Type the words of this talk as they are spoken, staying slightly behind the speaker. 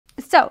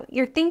So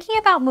you're thinking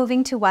about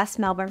moving to West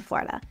Melbourne,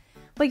 Florida,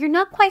 but you're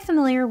not quite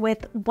familiar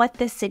with what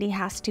this city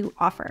has to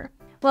offer.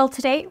 Well,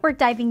 today we're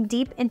diving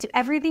deep into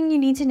everything you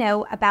need to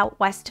know about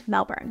West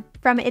Melbourne,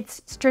 from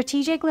its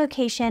strategic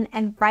location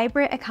and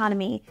vibrant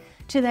economy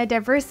to the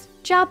diverse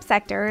job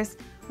sectors,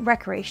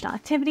 recreational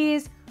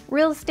activities,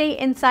 real estate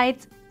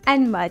insights,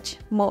 and much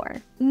more.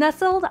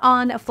 Nestled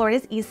on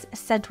Florida's east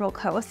central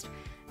coast,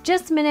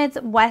 just minutes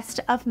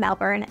west of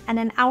Melbourne and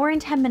an hour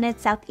and 10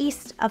 minutes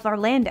southeast of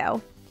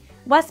Orlando,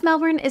 West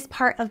Melbourne is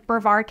part of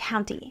Brevard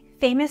County,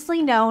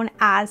 famously known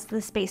as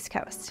the Space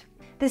Coast.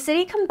 The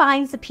city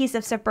combines a piece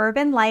of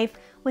suburban life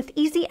with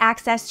easy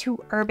access to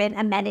urban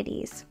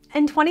amenities.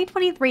 In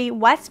 2023,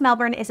 West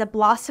Melbourne is a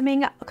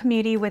blossoming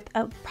community with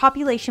a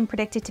population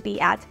predicted to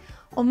be at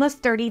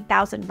almost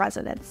 30,000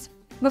 residents.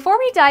 Before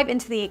we dive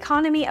into the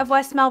economy of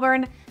West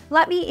Melbourne,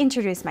 let me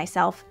introduce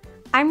myself.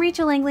 I'm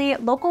Rachel Langley,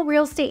 local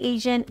real estate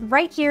agent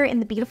right here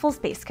in the beautiful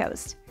Space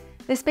Coast.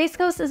 The Space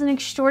Coast is an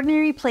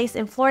extraordinary place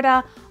in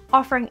Florida,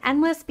 offering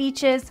endless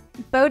beaches,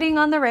 boating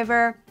on the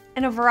river,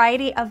 and a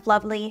variety of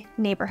lovely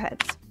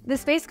neighborhoods. The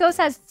Space Coast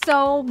has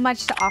so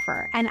much to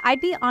offer, and I'd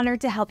be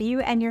honored to help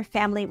you and your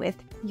family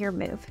with your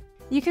move.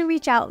 You can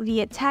reach out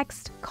via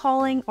text,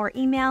 calling, or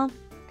email,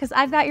 because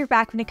I've got your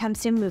back when it comes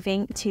to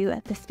moving to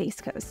the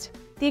Space Coast.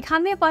 The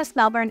economy of West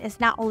Melbourne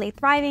is not only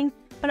thriving,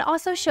 but it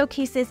also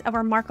showcases a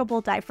remarkable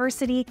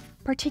diversity,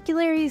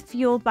 particularly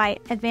fueled by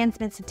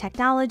advancements in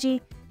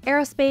technology,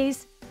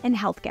 aerospace, and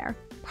healthcare.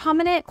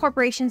 Prominent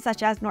corporations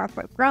such as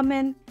Northrop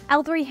Grumman,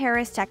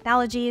 L3Harris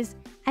Technologies,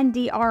 and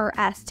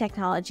DRS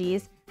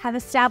Technologies have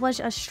established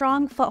a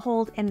strong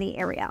foothold in the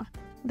area.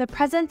 The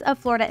presence of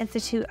Florida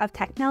Institute of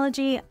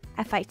Technology,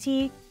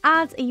 FIT,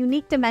 adds a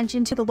unique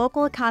dimension to the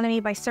local economy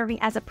by serving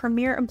as a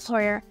premier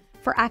employer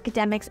for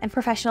academics and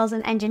professionals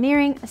in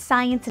engineering,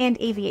 science, and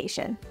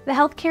aviation. The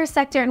healthcare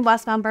sector in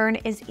West Melbourne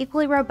is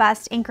equally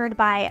robust, anchored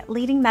by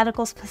leading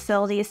medical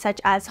facilities such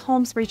as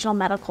Holmes Regional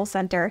Medical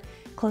Center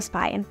close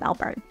by in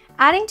Melbourne.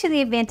 Adding to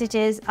the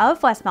advantages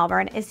of West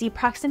Melbourne is the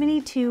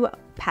proximity to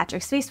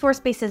Patrick Space Force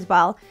Base as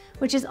well,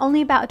 which is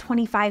only about a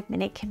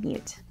 25-minute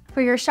commute.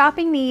 For your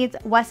shopping needs,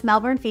 West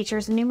Melbourne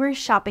features numerous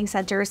shopping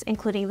centers,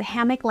 including the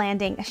Hammock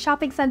Landing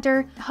Shopping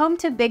Center, home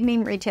to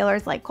big-name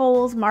retailers like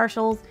Kohl's,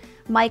 Marshalls,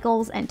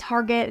 Michaels, and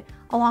Target,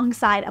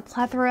 alongside a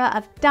plethora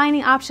of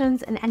dining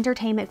options and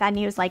entertainment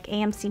venues like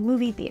AMC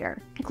Movie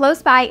Theater.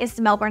 Close by is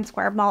the Melbourne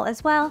Square Mall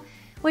as well,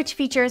 which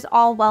features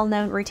all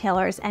well-known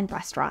retailers and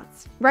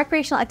restaurants.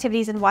 Recreational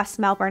activities in West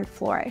Melbourne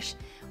flourish,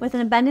 with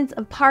an abundance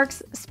of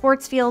parks,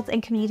 sports fields,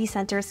 and community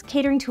centers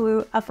catering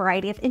to a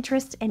variety of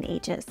interests and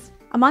ages.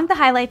 Among the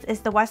highlights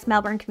is the West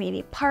Melbourne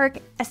Community Park,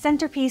 a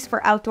centerpiece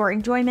for outdoor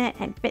enjoyment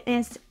and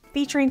fitness,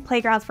 featuring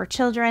playgrounds for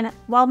children,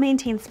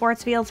 well-maintained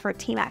sports fields for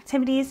team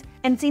activities,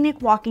 and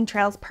scenic walking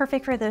trails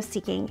perfect for those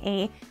seeking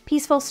a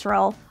peaceful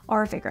stroll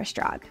or a vigorous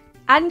jog.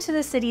 Adding to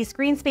the city's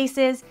green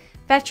spaces,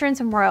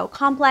 Veterans Memorial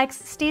Complex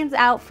stands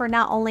out for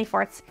not only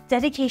for its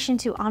dedication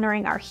to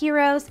honoring our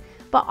heroes,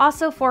 but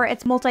also for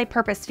its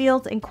multi-purpose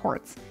fields and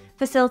courts,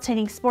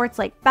 facilitating sports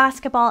like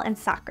basketball and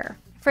soccer.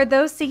 For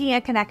those seeking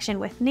a connection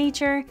with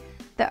nature,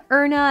 the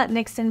Erna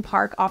Nixon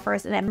Park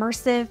offers an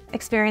immersive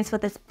experience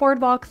with its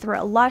boardwalk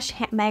through a lush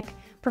hammock,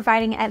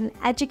 providing an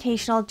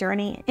educational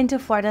journey into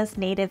Florida's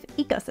native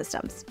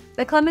ecosystems.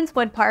 The Clemens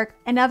Wood Park,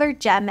 another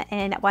gem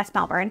in West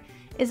Melbourne,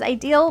 is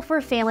ideal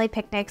for family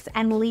picnics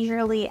and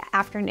leisurely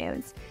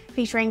afternoons,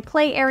 featuring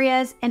play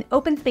areas and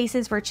open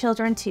spaces for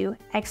children to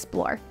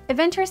explore.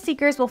 Adventure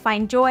seekers will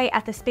find joy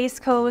at the Space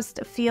Coast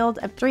Field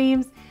of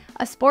Dreams,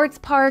 a sports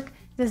park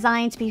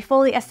designed to be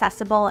fully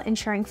accessible,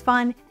 ensuring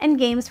fun and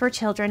games for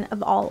children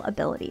of all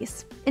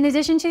abilities. In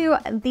addition to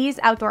these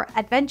outdoor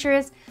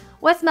adventures,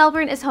 West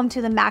Melbourne is home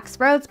to the Max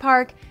Rhodes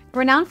Park,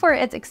 renowned for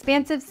its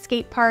expansive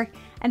skate park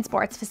and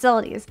sports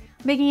facilities,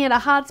 making it a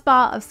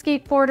hotspot of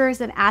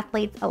skateboarders and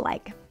athletes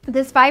alike.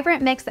 This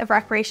vibrant mix of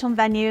recreational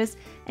venues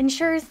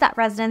ensures that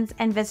residents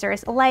and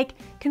visitors alike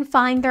can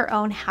find their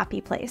own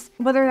happy place,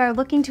 whether they're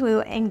looking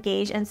to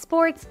engage in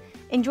sports,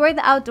 enjoy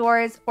the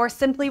outdoors, or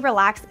simply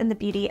relax in the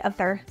beauty of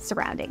their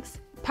surroundings.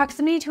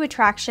 Proximity to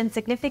attractions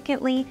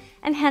significantly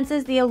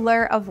enhances the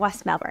allure of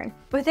West Melbourne.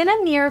 Within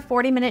a mere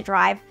 40-minute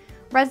drive,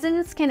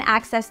 residents can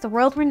access the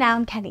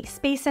world-renowned Kennedy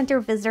Space Center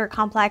Visitor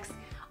Complex,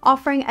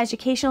 offering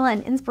educational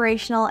and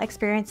inspirational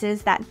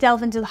experiences that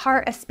delve into the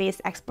heart of space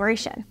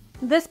exploration.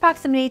 This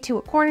proximity to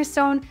a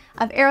cornerstone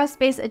of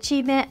aerospace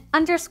achievement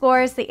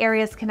underscores the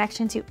area's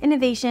connection to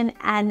innovation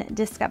and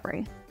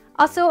discovery.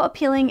 Also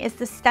appealing is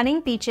the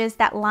stunning beaches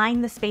that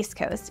line the Space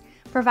Coast,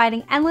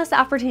 providing endless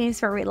opportunities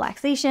for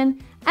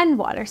relaxation and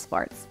water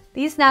sports.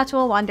 These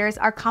natural wonders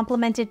are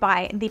complemented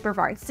by the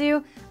Brevard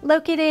Zoo,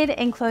 located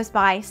in close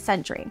by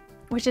Sundry,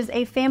 which is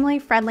a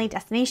family-friendly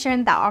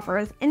destination that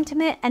offers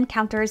intimate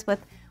encounters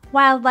with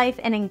wildlife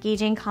and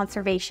engaging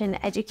conservation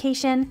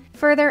education,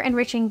 further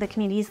enriching the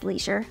community's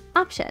leisure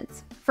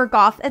options. For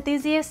golf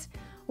enthusiasts,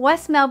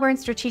 West Melbourne's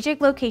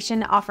strategic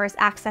location offers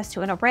access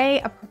to an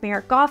array of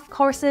premier golf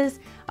courses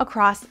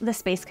across the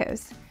Space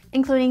Coast,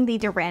 including the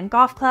Duran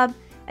Golf Club,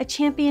 a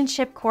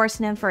championship course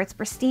known for its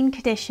pristine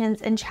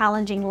conditions and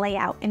challenging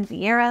layout in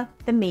Vieira,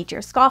 the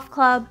Majors Golf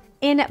Club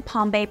in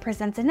Palm Bay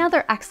presents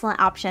another excellent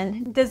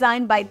option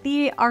designed by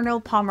the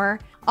Arnold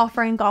Palmer,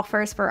 offering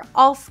golfers for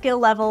all skill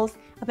levels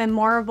a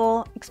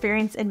memorable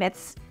experience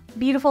amidst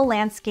beautiful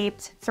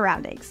landscaped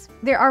surroundings.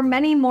 There are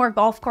many more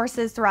golf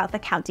courses throughout the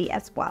county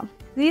as well.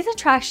 These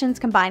attractions,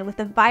 combined with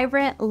the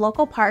vibrant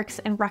local parks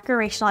and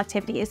recreational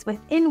activities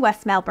within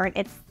West Melbourne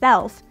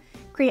itself,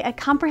 create a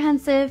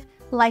comprehensive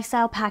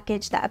lifestyle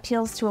package that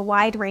appeals to a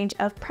wide range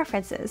of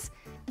preferences,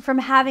 from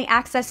having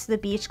access to the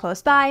beach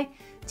close by,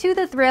 to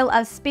the thrill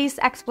of space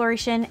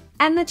exploration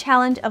and the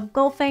challenge of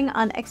golfing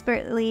on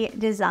expertly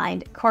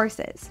designed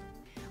courses.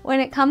 When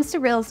it comes to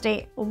real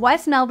estate,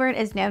 West Melbourne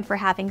is known for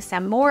having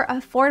some more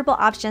affordable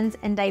options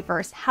and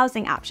diverse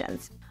housing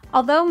options.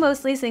 Although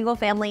mostly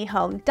single-family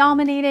home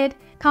dominated,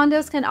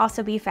 condos can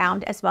also be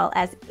found, as well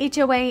as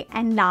HOA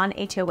and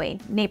non-HOA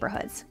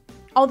neighborhoods.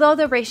 Although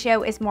the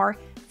ratio is more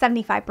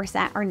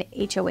 75% are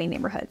HOA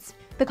neighborhoods.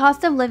 The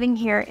cost of living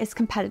here is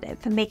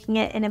competitive, making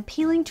it an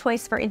appealing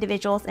choice for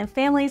individuals and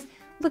families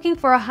looking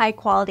for a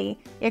high-quality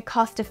yet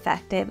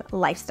cost-effective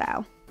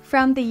lifestyle.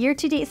 From the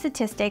year-to-date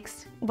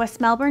statistics,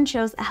 West Melbourne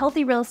shows a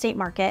healthy real estate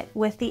market,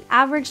 with the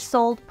average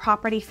sold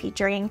property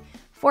featuring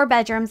 4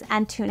 bedrooms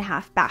and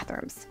 2.5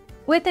 bathrooms,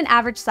 with an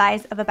average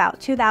size of about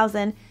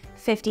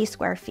 2,050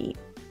 square feet.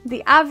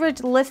 The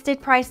average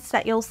listed price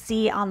that you'll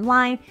see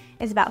online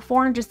is about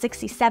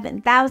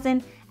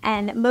 $467,000,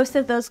 and most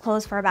of those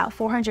close for about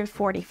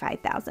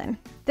 $445,000.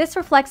 This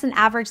reflects an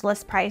average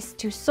list price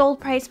to sold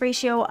price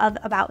ratio of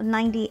about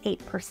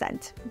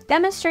 98%,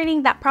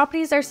 demonstrating that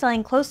properties are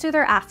selling close to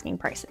their asking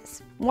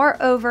prices.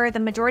 Moreover, the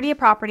majority of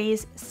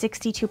properties,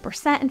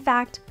 62% in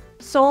fact,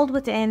 sold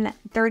within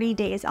 30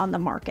 days on the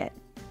market,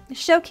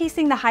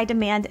 showcasing the high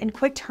demand and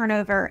quick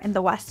turnover in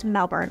the West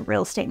Melbourne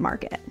real estate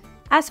market.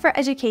 As for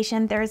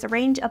education, there is a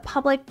range of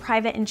public,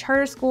 private, and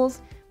charter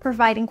schools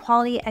providing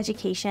quality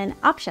education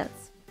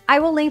options. I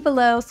will link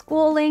below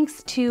school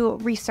links to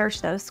research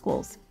those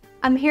schools.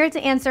 I'm here to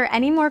answer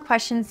any more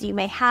questions you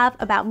may have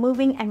about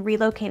moving and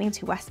relocating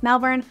to West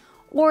Melbourne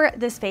or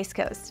the Space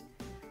Coast.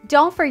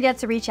 Don't forget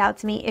to reach out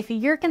to me if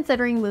you're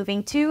considering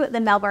moving to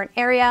the Melbourne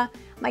area.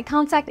 My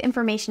contact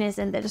information is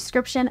in the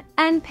description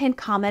and pinned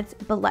comments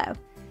below.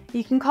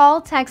 You can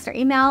call, text, or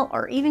email,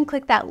 or even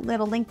click that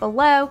little link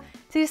below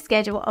to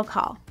schedule a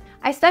call.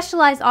 I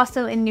specialize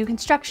also in new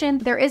construction.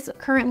 There is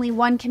currently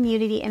one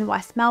community in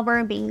West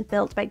Melbourne being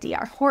built by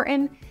D.R.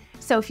 Horton.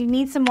 So if you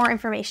need some more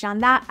information on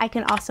that, I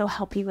can also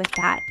help you with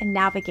that and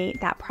navigate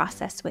that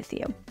process with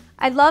you.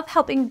 I love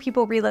helping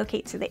people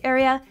relocate to the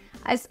area,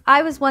 as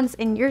I was once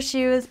in your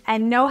shoes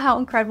and know how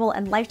incredible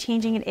and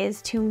life-changing it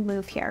is to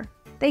move here.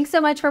 Thanks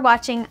so much for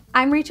watching.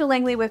 I'm Rachel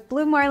Langley with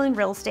Blue Marlin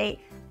Real Estate,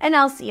 and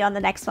I'll see you on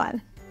the next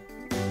one.